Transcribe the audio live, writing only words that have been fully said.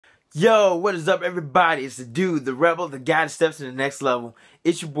Yo, what is up, everybody? It's the dude, the rebel, the guy that steps to the next level.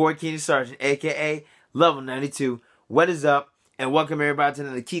 It's your boy, Keenan Sargent, aka Level 92. What is up? And welcome everybody to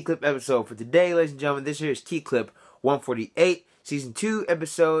another KeeKlip episode. For today, ladies and gentlemen, this here is KeeKlip 148, Season 2,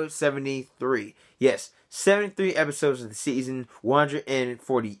 Episode 73. Yes, 73 episodes of the season,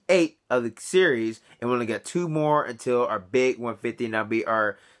 148 of the series, and we only got 2 more until our big 150, and that'll be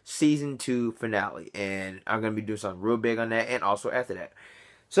our Season 2 finale. And I'm going to be doing something real big on that, and also after that.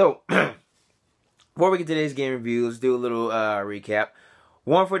 So, before we get to today's game review, let's do a little recap.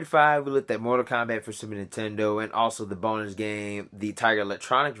 145, we looked at Mortal Kombat for Super Nintendo and also the bonus game, the Tiger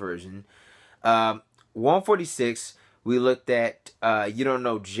Electronics version. 146, we looked at You Don't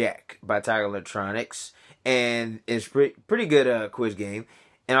Know Jack by Tiger Electronics, and it's pretty good quiz game.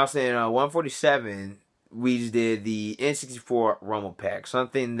 And also in 147, we just did the N64 Rumble Pack,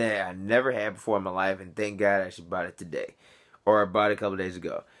 something that I never had before in my life, and thank God I actually bought it today. Or I bought it a couple days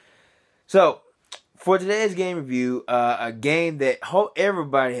ago. So, for today's game review, a game that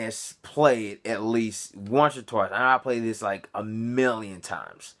everybody has played at least once or twice. I played this like a million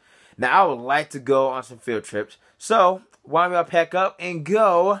times. Now, I would like to go on some field trips. So, why don't I pack up and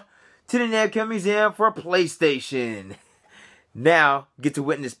go to the Namco Museum for a PlayStation? Now, get to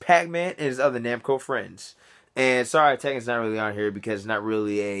witness Pac-Man and his other Namco friends. And sorry, Tekken's not really on here because it's not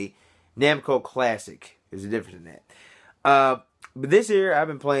really a Namco classic. There's a difference in that. But this year, I've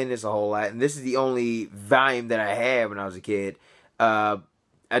been playing this a whole lot, and this is the only volume that I had when I was a kid. I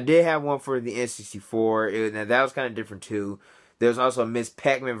did have one for the N64. Now, that was kind of different, too. There's also a Miss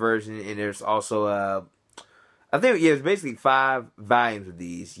Pac-Man version, and there's also, I think, yeah, it's basically 5 volumes of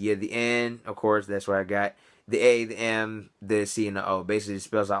these. Yeah, the N, of course, that's what I got. The A, the M, the C, and the O. Basically, it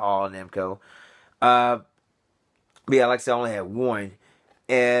spells out all Namco. But yeah, like I said, I only had one.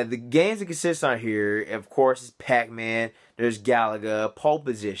 And the games that consist on here, of course, is Pac-Man. There's Galaga, Pole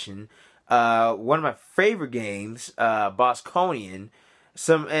Position. One of my favorite games, Bosconian.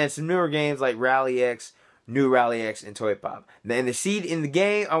 Some newer games like Rally X, New Rally X, and Toy Pop. Now, in the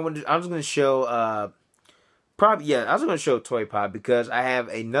game, I'm just going to show, I was going to show Toy Pop because I have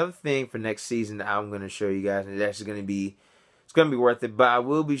another thing for next season that I'm going to show you guys, and it's actually going to be, it's going to be worth it. But I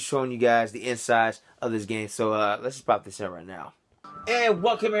will be showing you guys the insides of this game. So let's just pop this in right now. And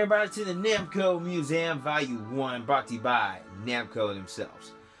welcome everybody to the Namco Museum Volume 1, brought to you by Namco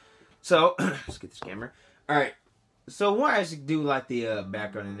themselves. So, let's get this camera. Alright, so what I actually do like the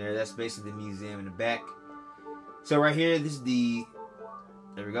background in there, that's basically the museum in the back. So right here, this is the,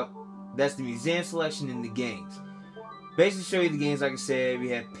 there we go, that's the museum selection in the games. Basically show you the games like I said, we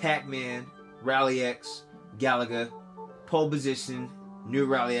have Pac-Man, Rally X, Galaga, Pole Position, New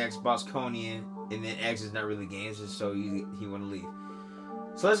Rally X, Bosconian, and then X is not really games, just so you want to leave.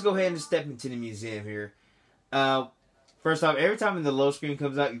 So let's go ahead and step into the museum here. First off, every time the load screen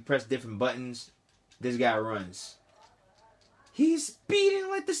comes out, you press different buttons. This guy runs. He's speeding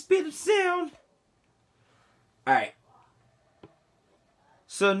like the speed of sound. Alright.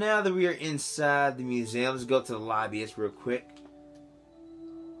 So now that we are inside the museum, let's go to the lobby. It's real quick.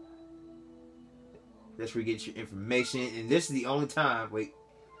 That's where you get your information. And this is the only time. Wait.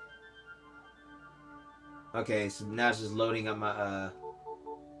 Okay, so now it's just loading up my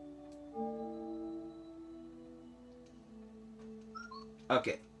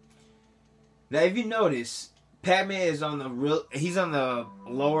Okay. Now, if you notice, Pac-Man is on he's on the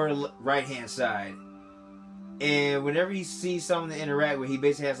lower right-hand side. And whenever he sees someone to interact with, he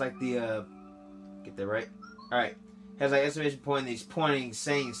basically has like the, get that right? Alright. Has like exclamation point and he's pointing,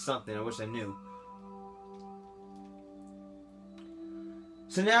 saying something. I wish I knew.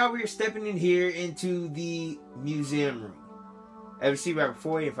 So now we're stepping in here into the museum room. As you see right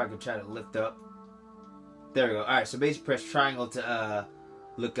before you, if I can try to lift up. There we go. Alright, so basically press triangle to,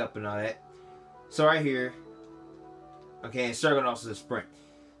 look up and all that. So right here. Okay, and circle also the sprint.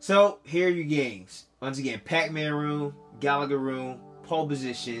 So here are your games. Once again, Pac-Man room, Galaga room, Pole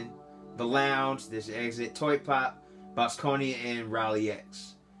Position, the lounge, there's the exit, Toy Pop, Bosconia, and Rally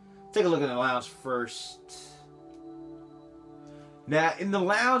X. Take a look at the lounge first. Now, in the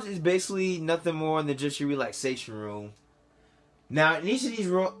lounge is basically nothing more than just your relaxation room. Now, in each of these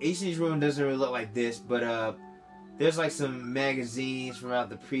rooms doesn't really look like this, but there's like some magazines from out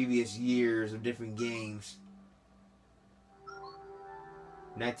the previous years of different games.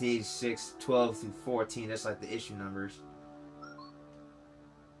 1986, 12 through 14, that's like the issue numbers.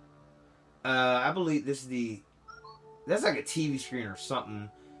 I believe this is that's like a TV screen or something.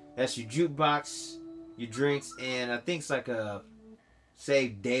 That's your jukebox, your drinks, and I think it's like a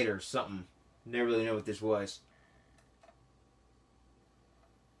save data or something. Never really know what this was.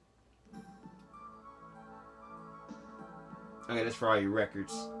 Okay, that's for all your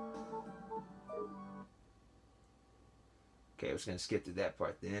records. Okay, we're just gonna skip to that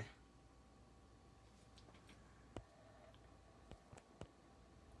part then.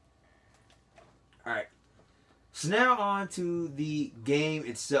 Alright. So now on to the game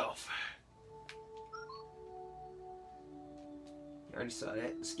itself. You already saw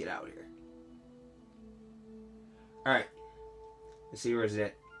that. Let's get out of here. Alright. Let's see where is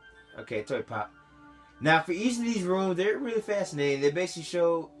that. Okay, Toy Pop. Now for each of these rooms, they're really fascinating. They basically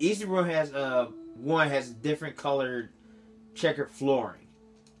show each room has one has different colored checkered flooring.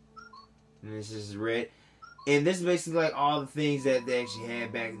 And this is red. And this is basically like all the things that they actually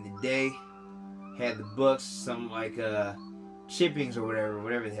had back in the day. Had the books, some like chippings or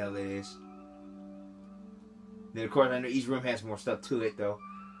whatever the hell it is. Then of course I know each room has more stuff to it though.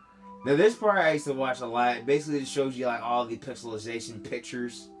 Now this part I used to watch a lot. Basically it shows you like all the pixelization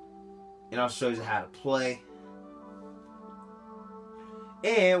pictures. It also shows you how to play.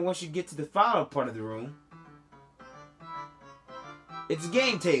 And once you get to the final part of the room, it's a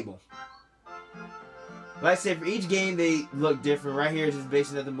game table. Like I said, for each game they look different. Right here is just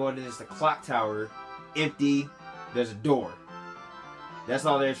basically nothing more than just a clock tower, empty. There's a door. That's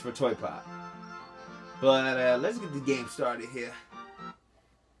all there is for Toy Pop. But let's get the game started here.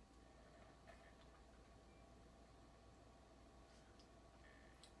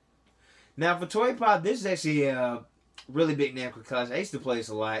 Now for Toy Pop, this is actually a really big Namco collection. I used to play this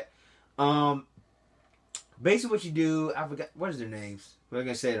a lot. Basically what you do, I forgot, what is their names? We're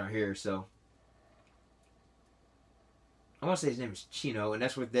going to say it on here, so. I want to say his name is Chino, and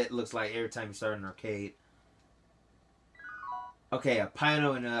that's what that looks like every time you start an arcade. Okay,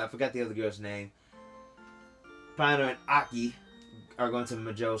 Pino and I forgot the other girl's name. Pino and Aki are going to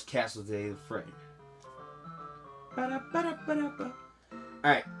Majo's castle today with a friend.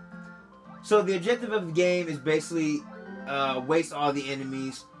 Alright. So the objective of the game is basically waste all the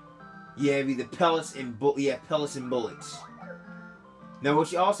enemies. You have either pellets and bullets. Now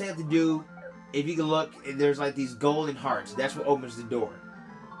what you also have to do, if you can look, there's like these golden hearts. That's what opens the door.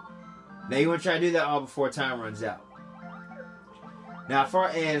 Now you want to try to do that all before time runs out. Now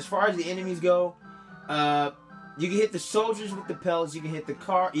as far as the enemies go, you can hit the soldiers with the pellets. You can hit the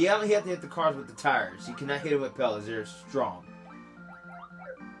car. You only have to hit the cars with the tires. You cannot hit them with pellets. They're strong.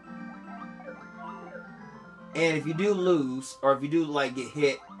 And if you do lose, or if you do like get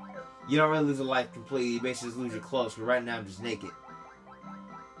hit, you don't really lose a life completely. You basically just lose your clothes. But right now I'm just naked.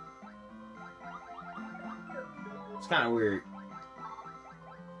 It's kind of weird.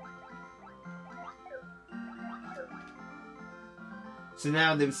 So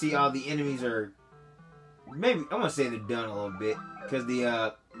now that we see all the enemies are, maybe I want to say they're done a little bit because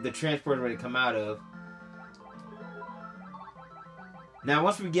the transport is ready to come out of. Now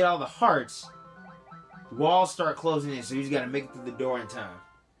once we get all the hearts, walls start closing in, so you just got to make it through the door in time.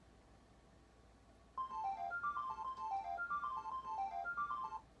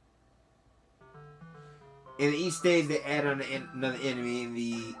 In each stage, they add on another enemy, and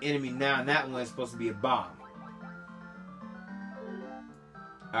the enemy now in that one is supposed to be a bomb.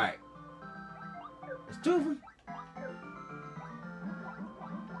 Alright. There's two of them.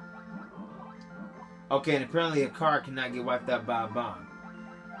 Okay, and apparently a car cannot get wiped out by a bomb.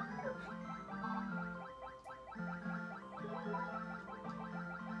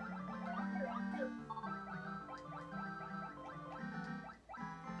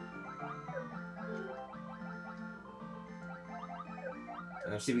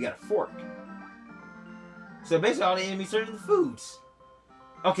 See, we got a fork. So basically, all the enemies turn into foods.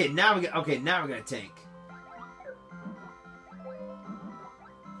 Okay, now we got a tank,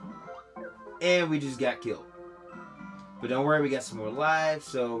 and we just got killed. But don't worry, we got some more lives,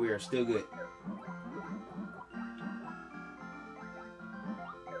 so we are still good.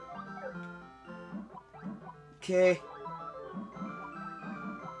 Okay.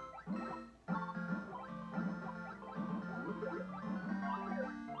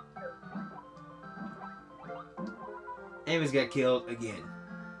 Enemies got killed again.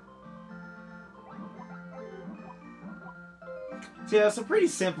 So yeah, so pretty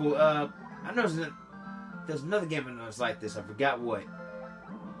simple. I know there's another game I know it's like this. I forgot what.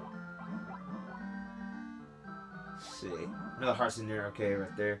 Let's see. Another heart's in there. Okay,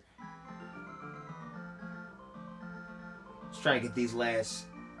 right there. Let's try to get these last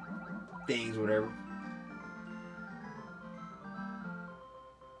things, whatever.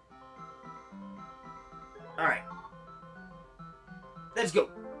 Alright. Let's go.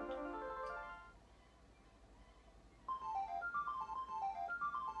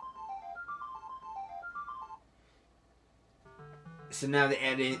 So now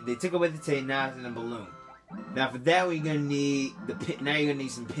they took away the tape, now it's in a balloon. Now for that we're gonna need now you're gonna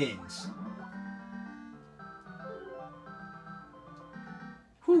need some pins.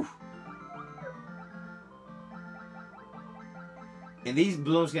 Whew. And these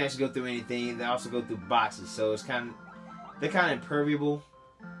balloons can actually go through anything. They also go through boxes, so it's they're kind of impermeable.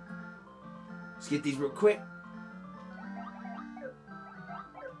 Let's get these real quick.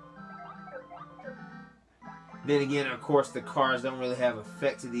 Then again, of course, the cars don't really have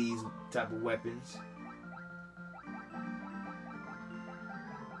effect to these type of weapons.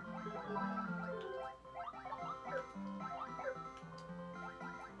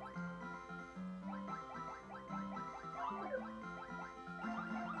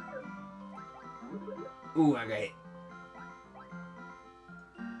 Ooh, I got it.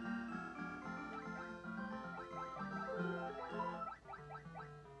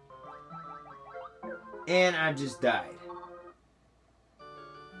 And I just died.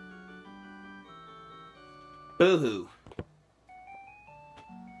 Boo-hoo.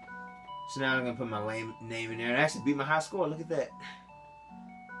 So now I'm going to put my name in there and actually beat my high score. Look at that.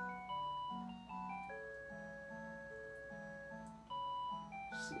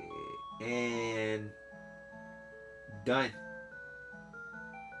 Let's see. And done.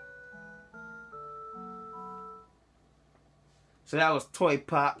 So that was Toy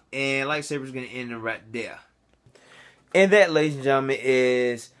Pop, and Lightsaber's going to end it right there. And that, ladies and gentlemen,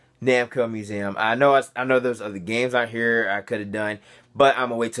 is Namco Museum. I know there's other games out here I could have done, but I'm going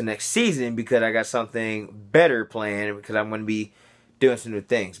to wait till next season because I got something better planned because I'm going to be doing some new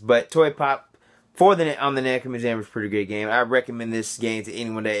things. But Toy Pop on the Namco Museum is a pretty good game. I recommend this game to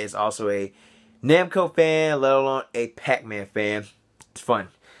anyone that is also a Namco fan, let alone a Pac-Man fan. It's fun.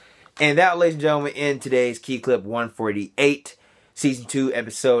 And that, ladies and gentlemen, in today's KeeKlip 148. Season 2,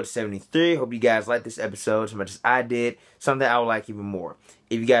 episode 73. Hope you guys liked this episode as much as I did. Something I would like even more.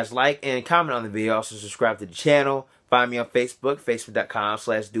 If you guys like and comment on the video, also subscribe to the channel. Find me on Facebook,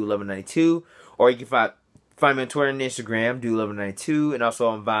 facebook.com/dude1192. Or you can find me on Twitter and Instagram, dude1192. And also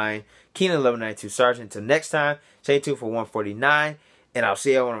on Vine, Keenan1192 Sargent. Until next time, stay tuned for 149. And I'll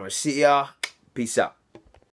see y'all when I'm going to see y'all. Peace out.